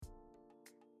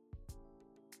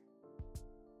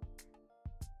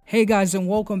Hey guys, and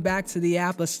welcome back to the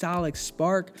Apostolic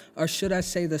Spark, or should I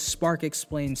say the Spark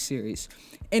Explained series.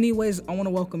 Anyways, I want to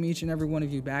welcome each and every one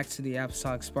of you back to the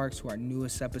Apostolic Spark, to our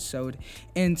newest episode.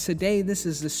 And today, this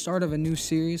is the start of a new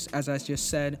series, as I just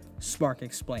said, Spark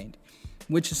Explained,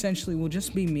 which essentially will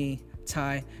just be me,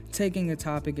 Ty, taking a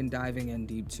topic and diving in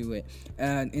deep to it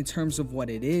in terms of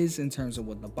what it is, in terms of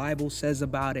what the Bible says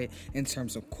about it, in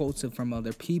terms of quotes from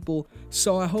other people.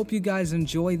 So I hope you guys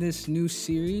enjoy this new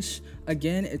series.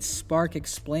 Again, it's Spark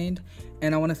Explained,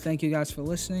 and I want to thank you guys for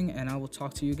listening, and I will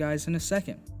talk to you guys in a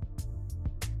second.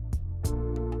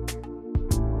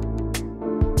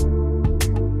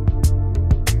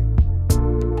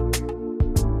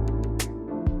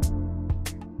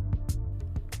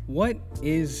 What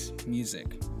is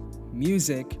music?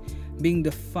 Music being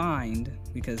defined,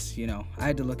 because, I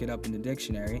had to look it up in the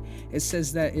dictionary, it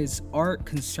says that is art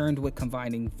concerned with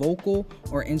combining vocal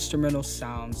or instrumental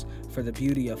sounds for the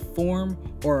beauty of form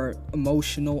or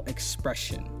emotional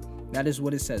expression. That is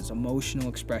what it says, emotional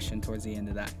expression towards the end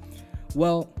of that.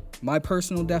 Well, my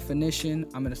personal definition,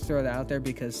 I'm going to throw that out there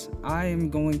because I am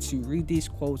going to read these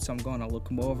quotes. I'm going to look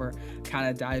them over, kind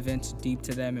of dive into deep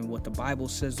to them and what the Bible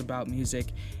says about music,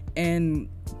 and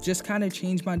just kind of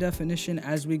change my definition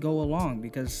as we go along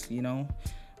because,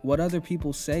 what other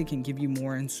people say can give you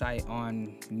more insight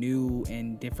on new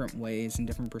and different ways and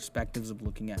different perspectives of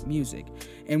looking at music.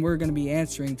 And we're going to be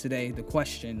answering today the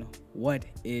question, what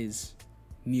is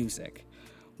music?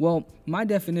 Well, my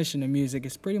definition of music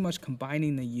is pretty much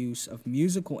combining the use of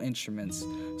musical instruments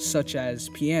such as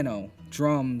piano,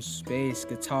 drums, bass,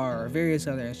 guitar, or various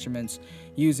other instruments,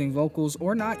 using vocals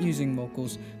or not using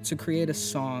vocals to create a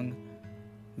song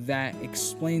that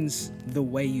explains the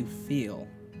way you feel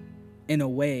in a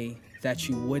way that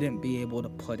you wouldn't be able to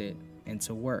put it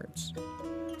into words.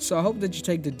 So I hope that you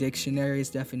take the dictionary's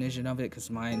definition of it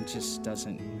because mine just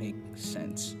doesn't make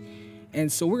sense. And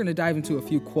so we're going to dive into a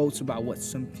few quotes about what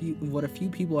a few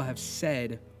people have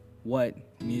said what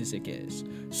music is.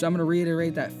 So I'm going to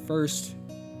reiterate that first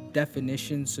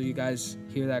definition so you guys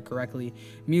hear that correctly.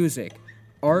 Music,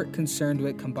 art concerned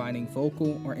with combining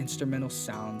vocal or instrumental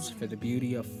sounds for the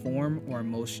beauty of form or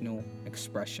emotional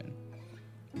expression.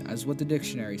 That's what the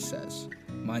dictionary says.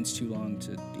 Mine's too long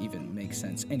to even make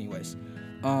sense. Anyways,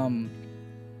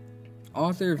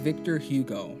 author Victor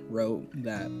Hugo wrote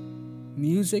that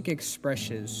music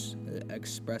expresses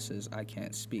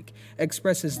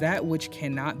that which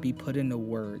cannot be put into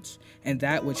words and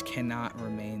that which cannot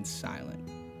remain silent.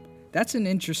 That's an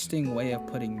interesting way of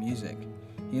putting music,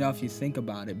 if you think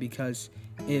about it, because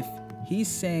if he's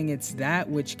saying it's that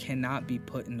which cannot be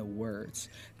put into words,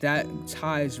 that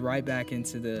ties right back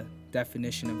into the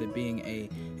definition of it being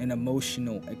an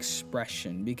emotional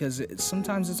expression, because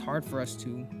sometimes it's hard for us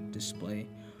to display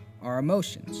our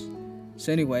emotions.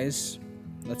 So anyways,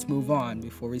 let's move on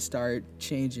before we start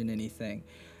changing anything.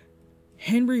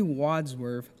 Henry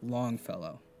Wadsworth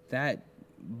Longfellow, that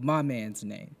my man's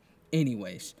name.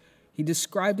 Anyways, he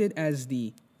described it as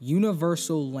the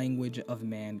universal language of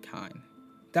mankind.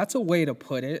 That's a way to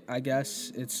put it, I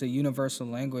guess. It's a universal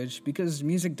language because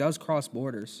music does cross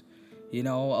borders. A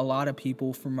lot of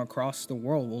people from across the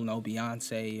world will know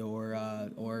Beyonce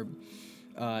or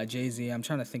Jay-Z. I'm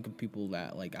trying to think of people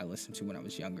that I listened to when I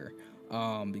was younger.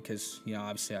 Because,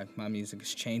 obviously my music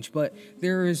has changed. But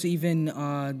there is even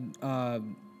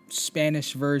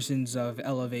Spanish versions of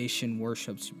elevation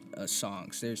worship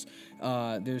songs. There's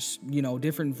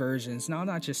different versions. Now,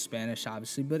 not just Spanish,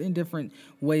 obviously, but in different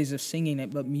ways of singing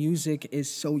it. But music is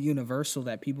so universal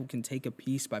that people can take a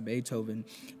piece by Beethoven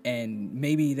and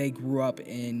maybe they grew up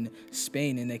in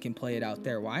Spain and they can play it out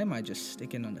there. Why am I just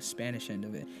sticking on the Spanish end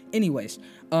of it? Anyways,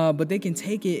 but they can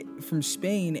take it from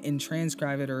Spain and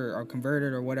transcribe it or convert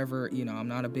it or whatever. I'm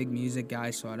not a big music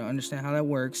guy, so I don't understand how that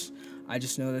works. I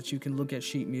just know that you can look at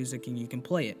sheet music and you can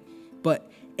play it.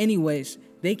 But anyways,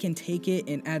 they can take it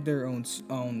and add their own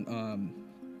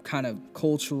kind of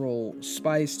cultural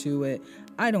spice to it.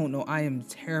 I don't know. I am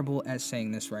terrible at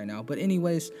saying this right now. But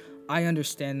anyways, I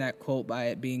understand that quote by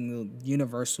it being the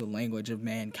universal language of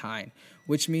mankind,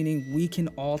 which meaning we can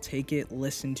all take it,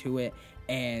 listen to it,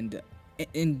 and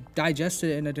digest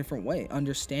it in a different way,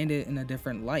 understand it in a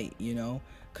different light,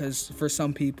 because for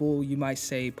some people you might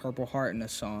say Purple Heart in a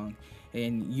song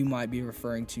and you might be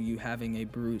referring to you having a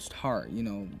bruised heart,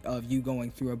 of you going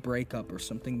through a breakup or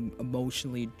something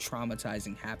emotionally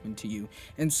traumatizing happened to you,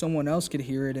 and someone else could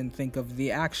hear it and think of the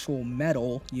actual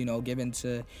medal, given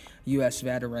to U.S.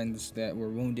 veterans that were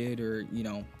wounded, or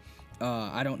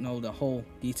I don't know the whole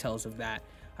details of that.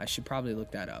 I should probably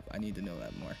look that up. I need to know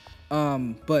that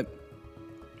more. But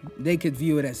they could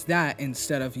view it as that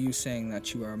instead of you saying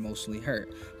that you are emotionally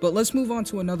hurt. But let's move on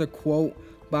to another quote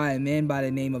by a man by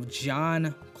the name of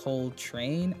John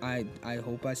Coltrane. I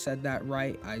hope I said that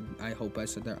right. I hope I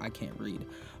said that. I can't read.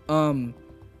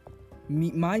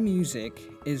 My music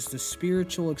is the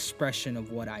spiritual expression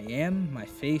of what I am, my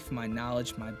faith, my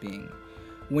knowledge, my being.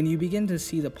 When you begin to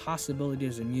see the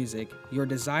possibilities of music, your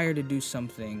desire to do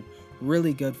something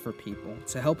really good for people,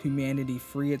 to help humanity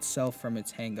free itself from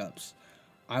its hang-ups,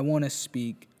 I want to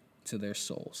speak to their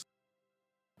souls.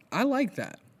 I like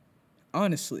that,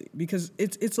 honestly, because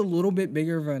it's a little bit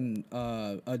bigger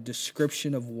of a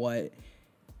description of what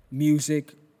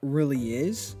music really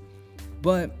is.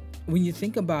 But when you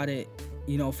think about it,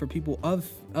 for people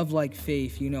of like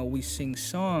faith, we sing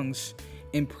songs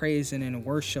in praise and in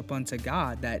worship unto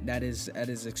God that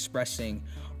is expressing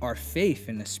our faith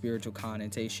in a spiritual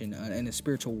connotation, in a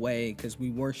spiritual way, because we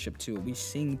worship to it, we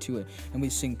sing to it, and we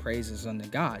sing praises unto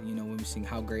God. When we sing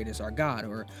 "How Great Is Our God"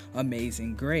 or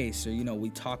 "Amazing Grace," or we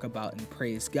talk about and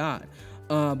praise God.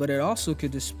 But it also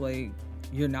could display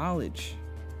your knowledge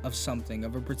of something,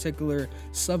 of a particular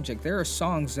subject. There are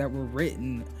songs that were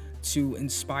written to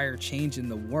inspire change in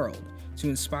the world, to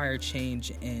inspire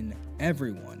change in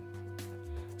everyone.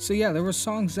 So yeah, there were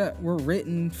songs that were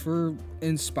written for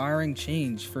inspiring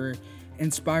change, for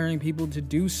inspiring people to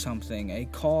do something, a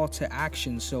call to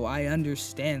action. So I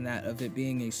understand that of it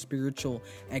being a spiritual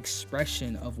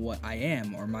expression of what I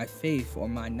am, or my faith, or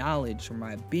my knowledge, or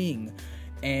my being.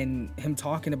 And him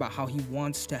talking about how he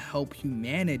wants to help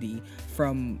humanity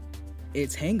from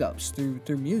its hangups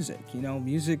through music.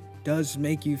 Music does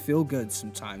make you feel good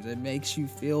sometimes. It makes you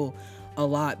feel a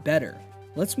lot better.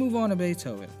 Let's move on to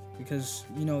Beethoven, because,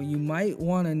 you might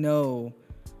want to know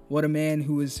what a man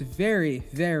who is very,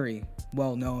 very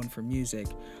well known for music,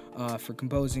 for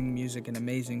composing music and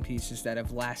amazing pieces that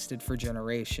have lasted for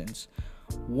generations,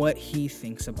 what he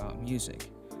thinks about music.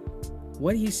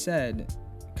 What he said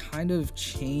kind of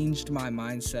changed my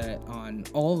mindset on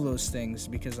all of those things,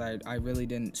 because I really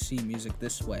didn't see music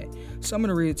this way. So I'm going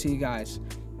to read it to you guys.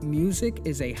 Music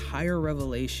is a higher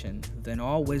revelation than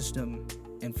all wisdom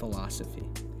and philosophy.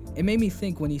 It made me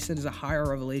think when he said it's a higher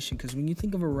revelation, because when you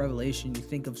think of a revelation, you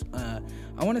think of, I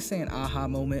want to say an aha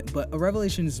moment, but a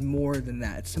revelation is more than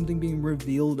that. It's something being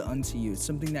revealed unto you. It's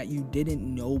something that you didn't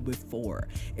know before.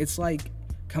 It's like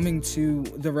coming to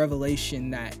the revelation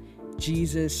that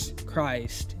Jesus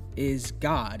Christ is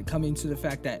God, coming to the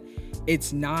fact that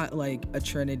it's not like a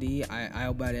trinity. I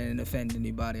hope I didn't offend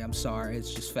anybody. I'm sorry.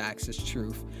 It's just facts. It's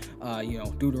truth.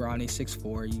 Deuteronomy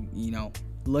 6:4, you know,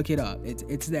 look it up.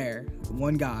 It's there.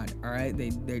 One God, all right?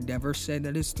 They never said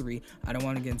that it's three. I don't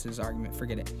want to get into this argument.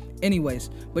 Forget it. Anyways,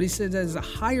 but he said there's a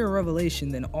higher revelation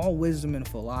than all wisdom and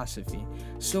philosophy.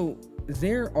 So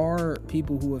there are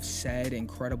people who have said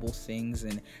incredible things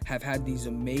and have had these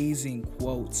amazing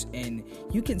quotes, and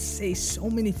you can say so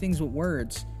many things with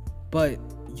words, but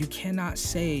you cannot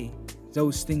say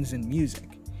those things in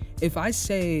music. If I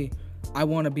say I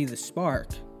want to be the spark,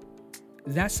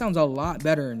 that sounds a lot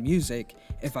better in music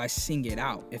if I sing it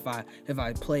out, if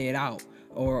I play it out,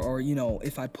 or you know,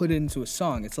 if I put it into a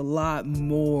song. It's a lot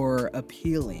more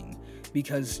appealing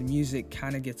because music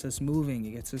kind of gets us moving,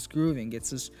 it gets us grooving,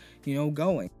 gets us, you know,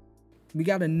 going. We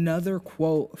got another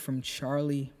quote from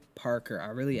Charlie Parker. I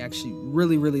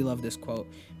really love this quote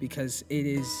because it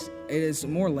is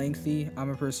more lengthy. I'm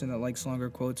a person that likes longer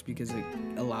quotes because it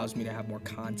allows me to have more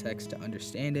context to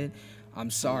understand it. I'm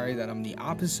sorry that I'm the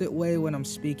opposite way when I'm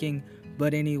speaking,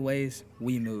 but anyways,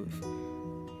 we move.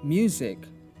 Music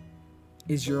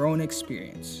is your own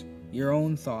experience, your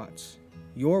own thoughts,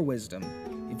 your wisdom.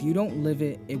 If you don't live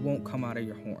it, it won't come out of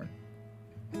your horn.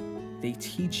 They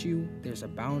teach you there's a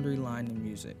boundary line in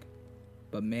music,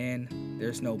 but man,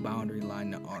 there's no boundary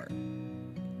line to art.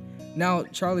 Now,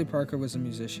 Charlie Parker was a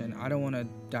musician. I don't want to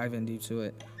dive in deep to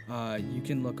it. You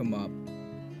can look him up.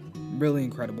 Really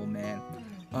incredible man.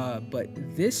 But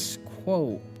this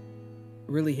quote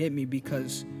really hit me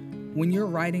because when you're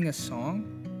writing a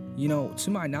song, you know, to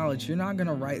my knowledge, you're not going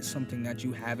to write something that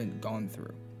you haven't gone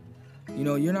through. You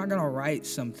know, you're not going to write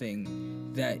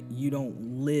something that you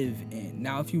don't live in.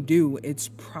 Now, if you do, it's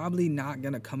probably not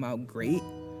going to come out great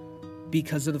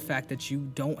because of the fact that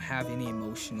you don't have any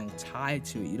emotional tie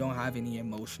to it. You don't have any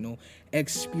emotional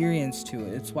experience to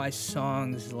it. It's why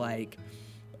songs like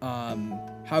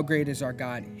How Great Is Our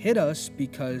God hit us,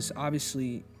 because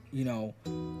obviously, you know,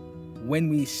 when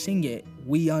we sing it,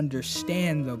 we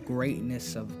understand the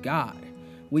greatness of God.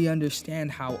 We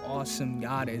understand how awesome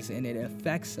God is, and it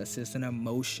affects us. It's an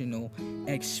emotional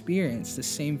experience. The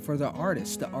same for the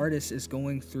artist. The artist is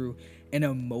going through an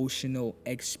emotional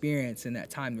experience in that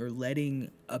time. They're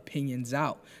letting opinions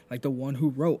out. Like the one who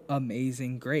wrote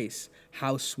Amazing Grace,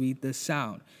 How Sweet the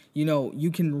Sound.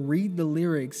 You can read the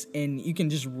lyrics and you can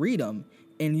just read them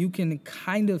and you can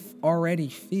kind of already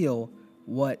feel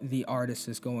what the artist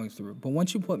is going through. But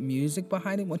once you put music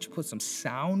behind it, once you put some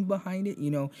sound behind it,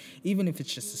 even if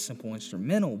it's just a simple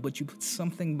instrumental, but you put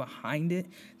something behind it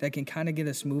that can kind of get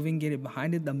us moving, get it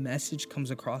behind it, the message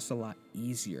comes across a lot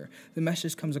easier. The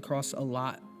message comes across a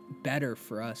lot better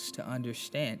for us to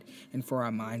understand and for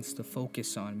our minds to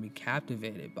focus on and be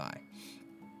captivated by.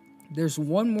 There's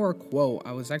one more quote.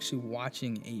 I was actually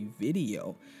watching a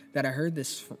video that I heard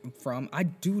this from. I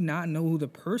do not know who the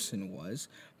person was,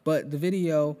 but the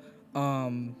video,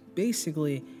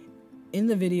 basically, in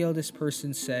the video, this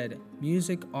person said,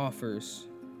 music offers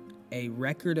a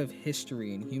record of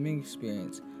history and human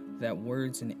experience that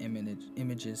words and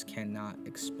images cannot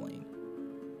explain.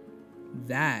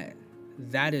 That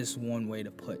is one way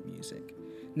to put music.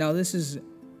 Now, this is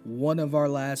one of our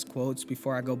last quotes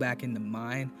before I go back into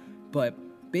mine, but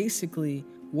basically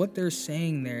what they're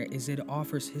saying there is it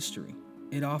offers history.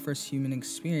 It offers human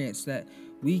experience that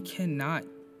we cannot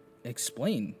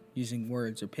explain using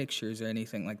words or pictures or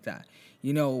anything like that.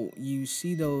 You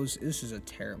see those, this is a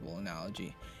terrible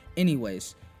analogy.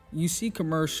 Anyways, you see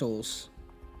commercials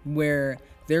where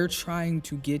they're trying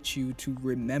to get you to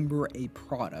remember a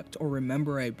product or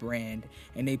remember a brand,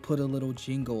 and they put a little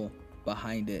jingle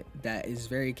behind it that is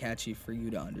very catchy for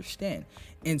you to understand.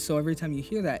 And so every time you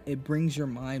hear that, it brings your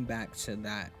mind back to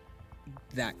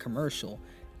that commercial,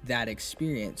 that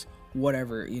experience,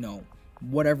 whatever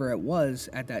it was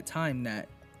at that time that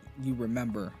you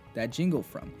remember that jingle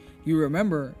from. You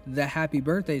remember the happy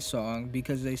birthday song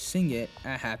because they sing it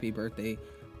at happy birthday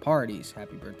parties.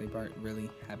 Happy birthday party? Really?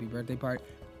 Happy birthday party?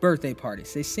 Birthday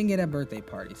parties. They sing it at birthday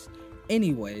parties.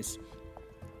 Anyways,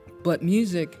 but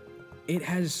music, it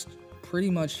has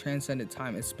pretty much transcended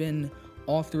time. It's been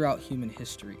all throughout human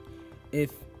history.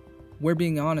 If we're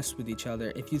being honest with each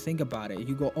other, if you think about it,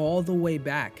 you go all the way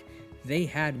back, they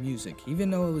had music. Even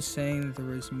though it was saying that there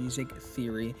was music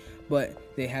theory,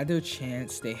 but they had their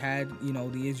chants. They had,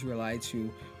 the Israelites who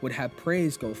would have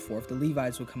praise go forth. The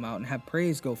Levites would come out and have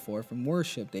praise go forth and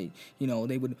worship. They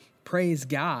would praise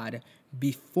God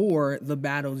before the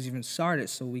battles even started,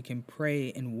 so we can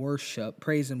praise and worship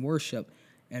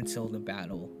until the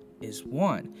battle is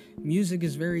won. Music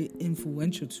is very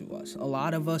influential to us. A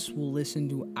lot of us will listen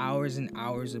to hours and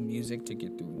hours of music to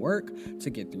get through work,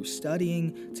 to get through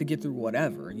studying, to get through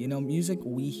whatever. Music,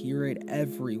 we hear it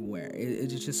everywhere.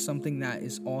 It's just something that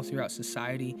is all throughout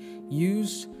society,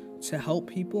 used to help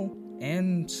people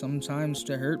and sometimes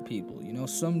to hurt people.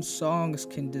 Some songs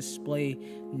can display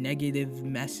negative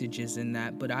messages in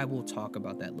that, but I will talk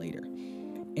about that later.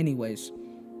 Anyways,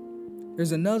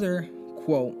 there's another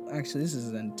quote. Actually, this is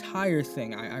an entire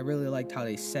thing. I really liked how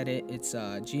they said it. It's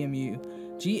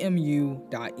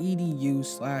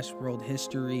gmu.edu/world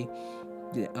history.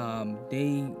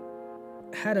 They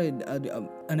had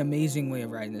an amazing way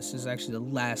of writing this. This is actually the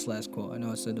last quote. I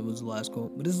know I said it was the last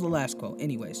quote, but this is the last quote.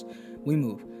 Anyways, we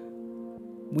move.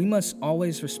 We must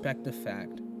always respect the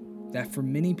fact that for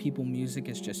many people, music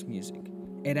is just music.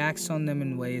 It acts on them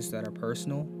in ways that are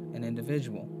personal and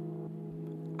individual.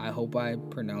 I hope I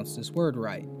pronounced this word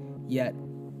right. Yet,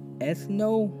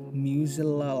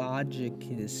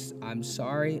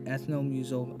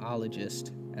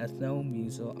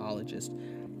 ethnomusicologist.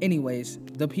 Anyways,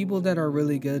 the people that are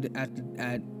really good at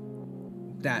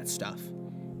that stuff,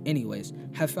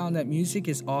 have found that music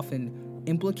is often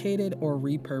implicated or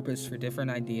repurposed for different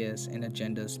ideas and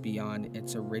agendas beyond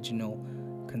its original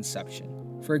conception.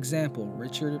 For example,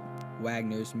 Richard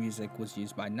Wagner's music was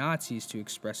used by Nazis to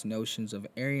express notions of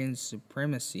Aryan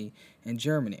supremacy in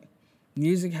Germany.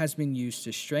 Music has been used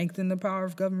to strengthen the power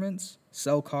of governments,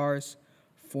 sell cars,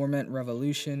 foment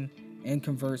revolution, and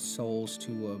convert souls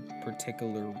to a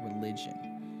particular religion.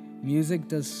 Music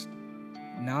does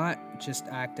not just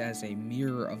act as a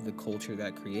mirror of the culture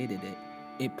that created it,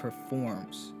 it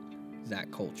performs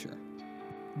that culture.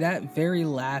 That very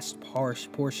last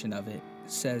portion of it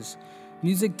says,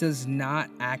 music does not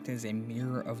act as a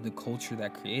mirror of the culture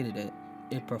that created it,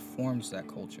 it performs that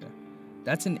culture.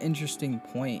 That's an interesting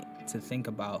point to think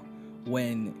about,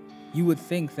 when you would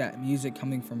think that music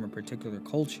coming from a particular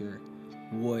culture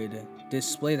would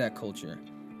display that culture,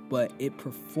 but it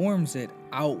performs it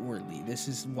outwardly. This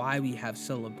is why we have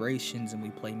celebrations and we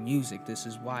play music. This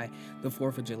is why the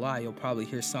 4th of July, you'll probably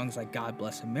hear songs like God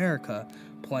Bless America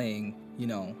playing,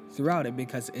 throughout it,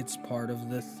 because it's part of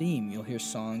the theme. You'll hear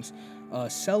songs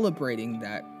celebrating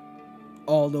that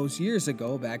all those years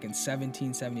ago, back in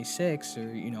 1776 or,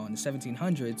 in the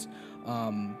 1700s,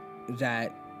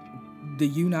 that the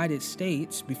United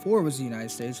States, before it was the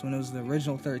United States, when it was the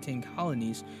original 13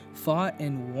 colonies, fought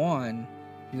and won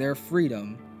their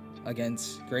freedom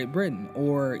against Great Britain.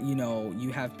 Or,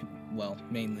 you have,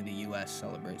 mainly the U.S.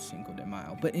 celebrates Cinco de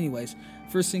Mayo. But anyways,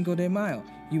 for Cinco de Mayo,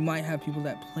 you might have people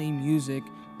that play music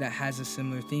that has a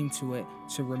similar theme to it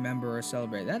to remember or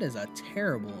celebrate. That is a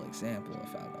terrible example,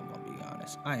 if I'm going to be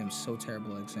honest. I am so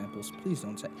terrible at examples. Please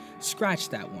don't scratch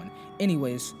that one.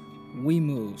 Anyways, we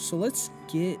move. So let's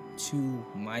get to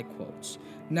my quotes.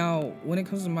 Now, when it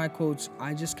comes to my quotes,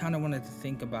 I just kind of wanted to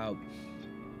think about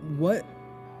what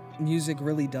music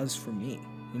really does for me.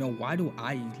 Why do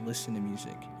I listen to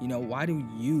music? Why do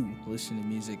you listen to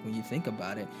music when you think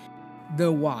about it? The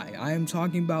why. I am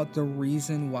talking about the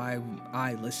reason why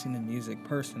I listen to music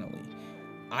personally.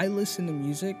 I listen to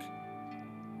music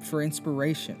for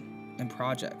inspiration and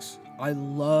projects. I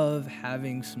love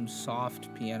having some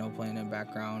soft piano playing in the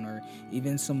background, or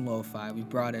even some lo-fi. We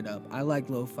brought it up. I like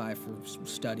lo-fi for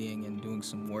studying and doing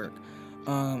some work.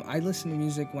 I listen to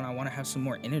music when I want to have some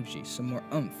more energy, some more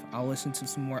oomph. I'll listen to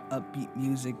some more upbeat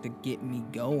music to get me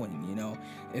going,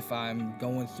 if I'm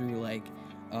going through like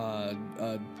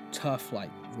a tough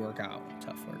workout.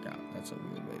 That's a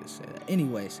weird way to say that.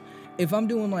 Anyways, if I'm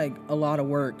doing like a lot of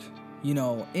work,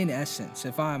 in essence,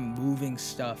 if I'm moving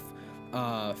stuff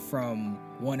from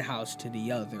one house to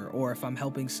the other, or if I'm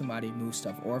helping somebody move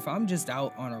stuff, or if I'm just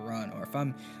out on a run, or if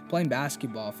I'm playing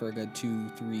basketball for a good 2,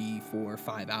 3, 4,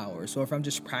 5 hours, or if I'm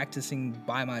just practicing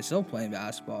by myself playing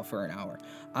basketball for an hour,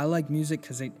 I like music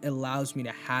because it allows me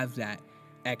to have that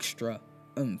extra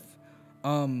oomph.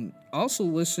 I also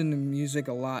listen to music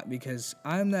a lot because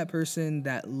I'm that person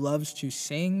that loves to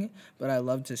sing, but I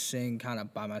love to sing kind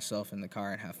of by myself in the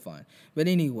car and have fun. But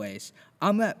anyways,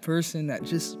 I'm that person that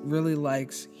just really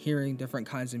likes hearing different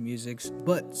kinds of music,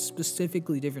 but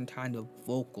specifically different kind of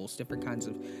vocals, different kinds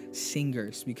of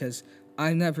singers, because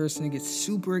I'm that person that gets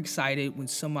super excited when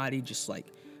somebody just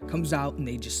comes out and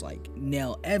they just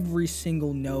nail every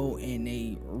single note and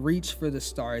they reach for the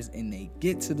stars and they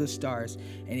get to the stars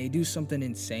and they do something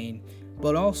insane.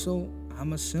 But also,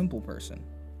 I'm a simple person.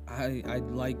 I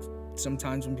like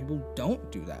sometimes when people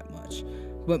don't do that much,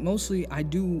 but mostly I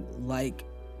do like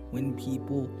when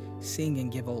people sing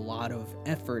and give a lot of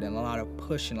effort and a lot of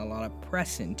push and a lot of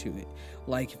press into it.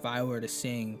 Like if I were to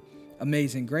sing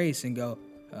Amazing Grace and go,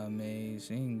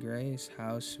 Amazing Grace,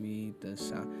 how sweet the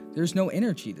sound. There's no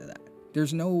energy to that.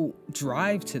 There's no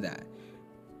drive to that.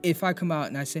 If I come out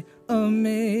and I say,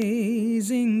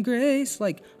 Amazing Grace,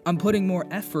 I'm putting more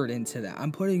effort into that.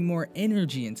 I'm putting more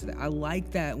energy into that. I like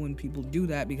that when people do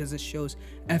that because it shows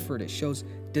effort. It shows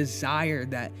desire,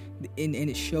 and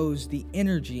it shows the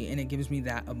energy, and it gives me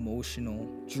that emotional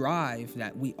drive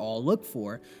that we all look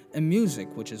for in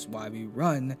music, which is why we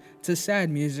run to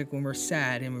sad music when we're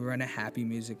sad, and we run to happy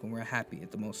music when we're happy, at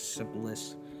the most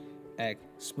simplest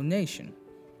explanation.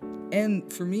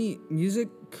 And for me, music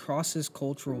crosses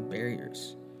cultural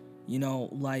barriers.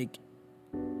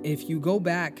 If you go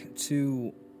back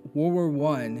to World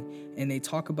War I and they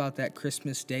talk about that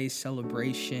Christmas Day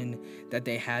celebration that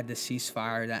they had, the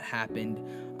ceasefire that happened.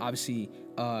 Obviously,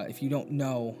 if you don't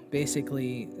know,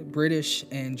 basically British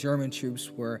and German troops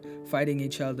were fighting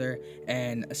each other,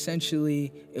 and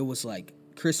essentially it was like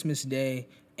Christmas Day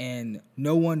and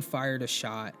no one fired a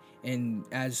shot. And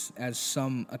as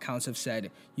some accounts have said,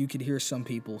 you could hear some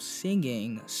people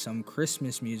singing some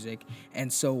Christmas music.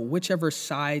 And so whichever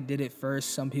side did it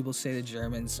first, some people say the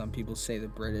Germans, some people say the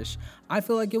British. I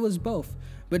feel like it was both.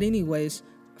 But anyways,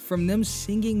 from them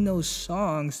singing those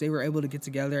songs, they were able to get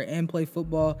together and play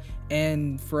football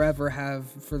and forever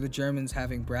have, for the Germans,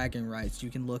 having bragging rights.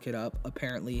 You can look it up.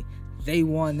 Apparently, they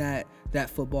won that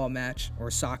football match,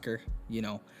 or soccer,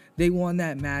 They won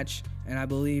that match, and I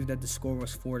believe that the score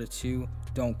was 4-2.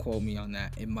 Don't quote me on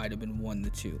that. It might have been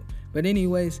 1-2. But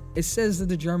anyways, it says that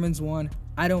the Germans won.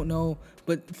 I don't know,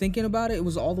 but thinking about it, it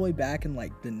was all the way back in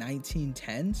the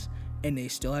 1910s, and they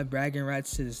still have bragging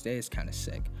rights to this day. It's kind of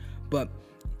sick. But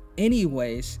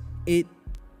anyways, it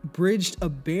bridged a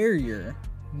barrier.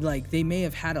 They may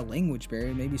have had a language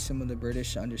barrier. Maybe some of the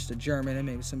British understood German and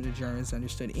maybe some of the Germans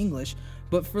understood English.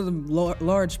 But for the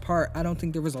large part, I don't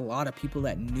think there was a lot of people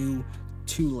that knew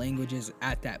 2 languages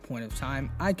at that point of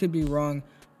time. I could be wrong.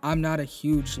 I'm not a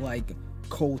huge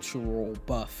cultural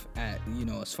buff at,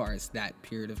 as far as that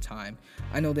period of time.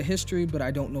 I know the history, but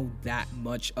I don't know that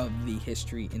much of the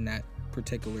history in that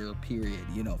particular period,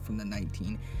 from the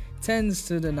 1910s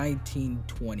to the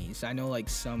 1920s. I know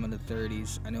some of the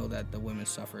 30s. I know that the women's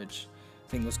suffrage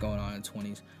thing was going on in the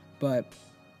 20s. But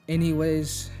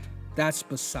anyways, that's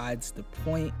besides the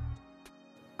point.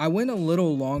 I went a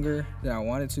little longer than I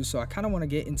wanted to, so I kind of want to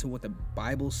get into what the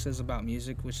Bible says about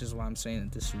music, which is why I'm saying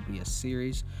that this will be a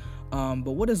series. But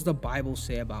what does the Bible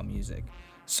say about music?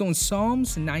 So in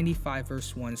Psalms 95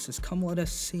 verse 1, it says, "Come, let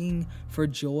us sing for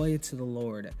joy to the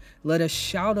Lord. Let us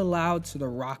shout aloud to the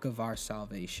rock of our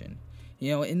salvation."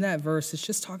 In that verse, it's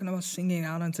just talking about singing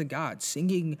out unto God,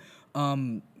 singing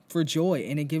for joy.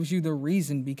 And it gives you the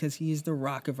reason, because he is the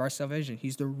rock of our salvation.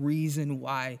 He's the reason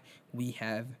why we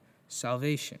have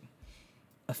salvation.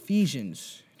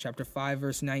 Ephesians chapter 5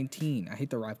 verse 19. I hate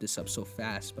to wrap this up so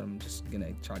fast, but I'm just going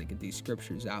to try to get these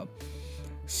scriptures out.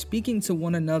 "Speaking to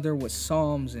one another with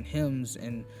psalms and hymns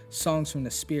and songs from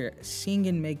the Spirit, sing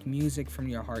and make music from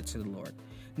your heart to the Lord."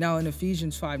 Now in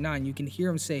Ephesians 5:9, you can hear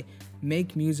him say,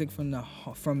 "Make music from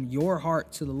your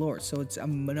heart to the Lord." So it's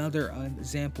another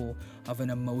example of an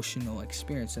emotional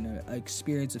experience, and an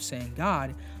experience of saying,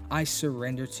 "God, I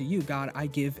surrender to you. God, I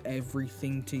give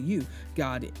everything to you.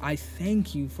 God, I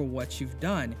thank you for what you've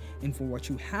done and for what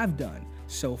you have done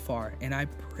so far, and I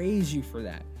praise you for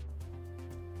that."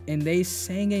 "And they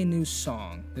sang a new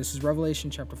song." This is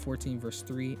Revelation chapter 14 verse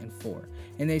 3 and 4.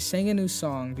 "And they sang a new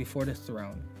song before the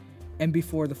throne and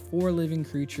before the four living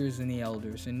creatures and the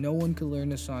elders, and no one could learn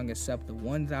the song except the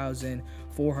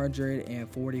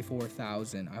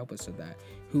 1,444,000," I hope I said that,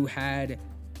 "who had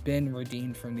been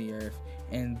redeemed from the earth.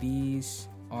 And these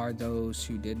are those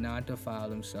who did not defile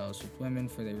themselves with women,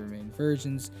 for they remained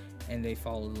virgins, and they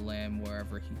followed the Lamb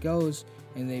wherever he goes.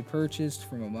 And they purchased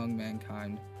from among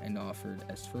mankind and offered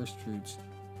as first fruits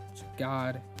to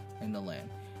God and the Lamb."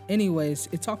 Anyways,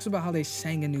 it talks about how they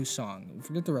sang a new song.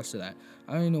 Forget the rest of that.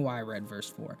 I don't even know why I read verse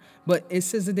 4. But it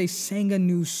says that they sang a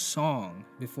new song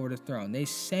before the throne. They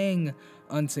sang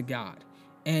unto God.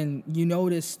 And you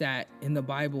notice that in the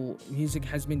Bible, music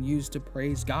has been used to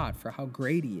praise God for how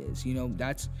great he is.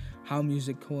 That's how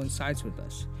music coincides with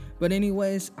us. But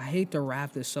anyways, I hate to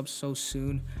wrap this up so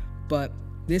soon, but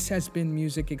this has been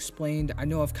Music Explained. I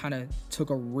know I've kind of took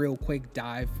a real quick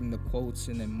dive from the quotes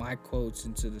and then my quotes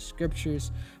into the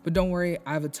scriptures, but don't worry,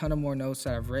 I have a ton of more notes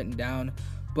that I've written down.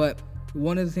 But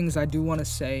one of the things I do want to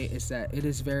say is that it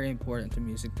is very important to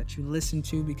music that you listen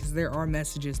to, because there are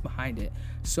messages behind it.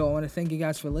 So I want to thank you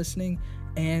guys for listening,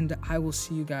 and I will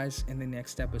see you guys in the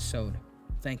next episode.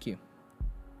 Thank you.